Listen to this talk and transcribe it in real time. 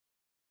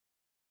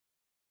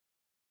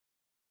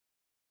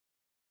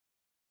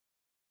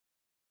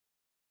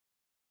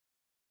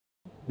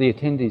The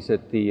attendees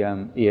at the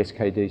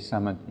ESKD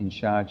summit in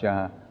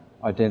Sharjah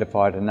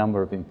identified a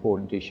number of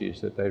important issues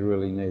that they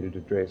really needed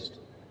addressed.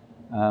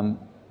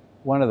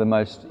 One of the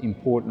most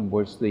important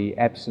was the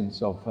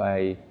absence of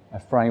a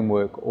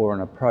framework or an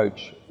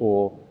approach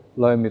for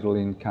low middle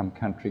income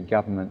country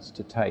governments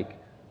to take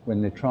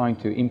when they're trying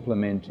to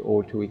implement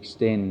or to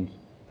extend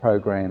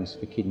programs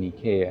for kidney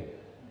care.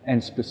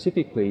 And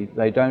specifically,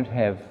 they don't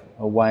have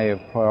a way of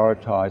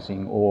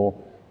prioritising or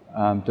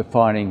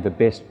defining the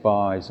best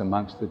buys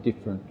amongst the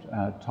different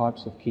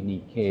types of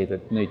kidney care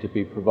that need to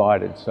be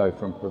provided. So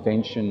from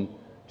prevention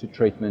to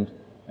treatment,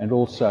 and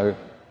also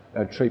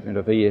treatment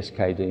of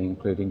ESKD,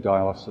 including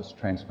dialysis,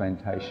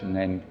 transplantation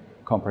and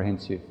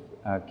comprehensive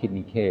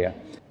kidney care.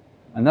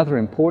 Another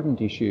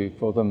important issue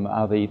for them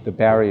are the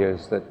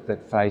barriers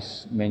that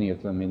face many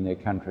of them in their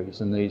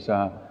countries, and these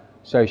are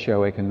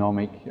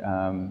socio-economic,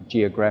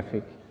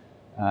 geographic,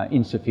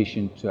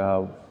 insufficient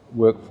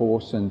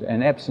workforce and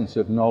an absence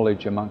of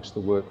knowledge amongst the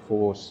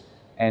workforce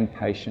and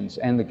patients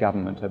and the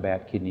government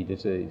about kidney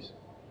disease.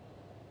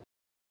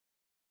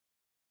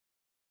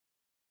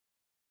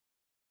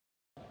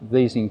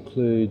 These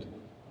include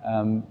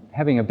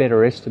having a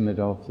better estimate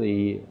of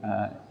the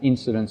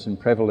incidence and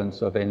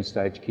prevalence of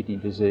end-stage kidney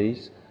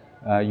disease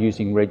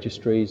using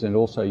registries and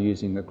also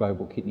using the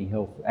Global Kidney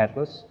Health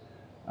Atlas.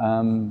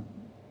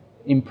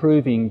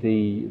 Improving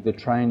the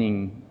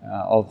training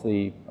of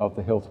the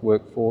health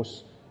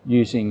workforce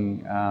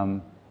using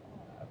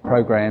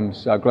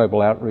programs,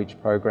 global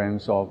outreach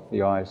programs of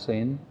the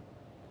ISN.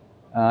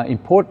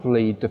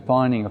 Importantly,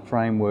 defining a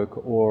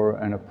framework or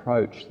an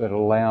approach that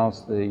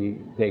allows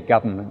their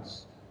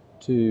governments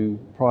to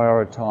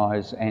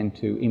prioritise and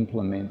to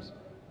implement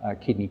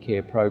kidney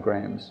care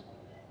programs.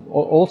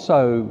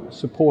 Also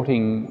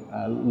supporting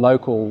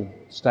local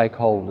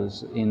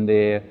stakeholders in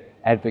their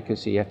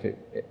advocacy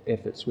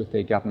efforts with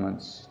their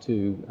governments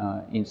to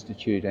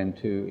institute and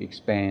to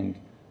expand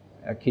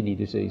kidney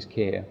disease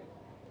care,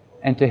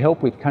 and to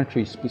help with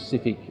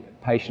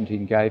country-specific patient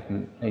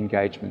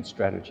engagement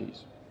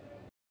strategies.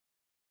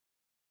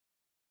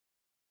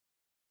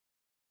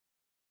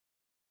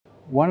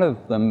 One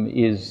of them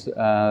is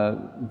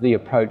the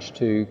approach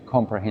to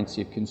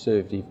comprehensive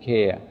conservative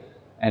care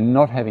and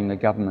not having the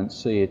government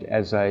see it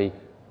as a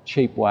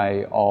cheap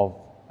way of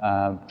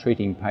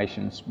treating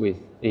patients with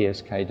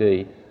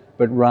ESKD,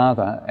 but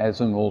rather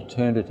as an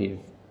alternative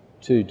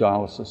to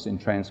dialysis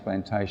and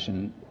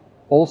transplantation.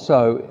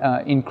 Also,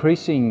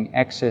 increasing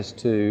access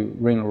to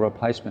renal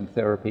replacement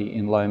therapy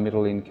in low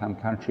middle income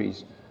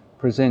countries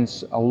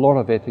presents a lot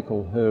of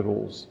ethical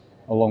hurdles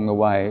along the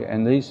way,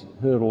 and these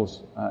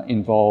hurdles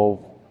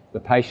involve the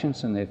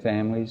patients and their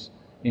families,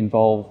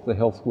 involve the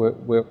health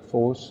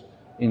workforce,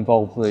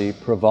 involve the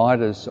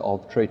providers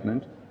of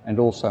treatment, and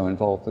also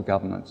involve the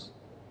governments.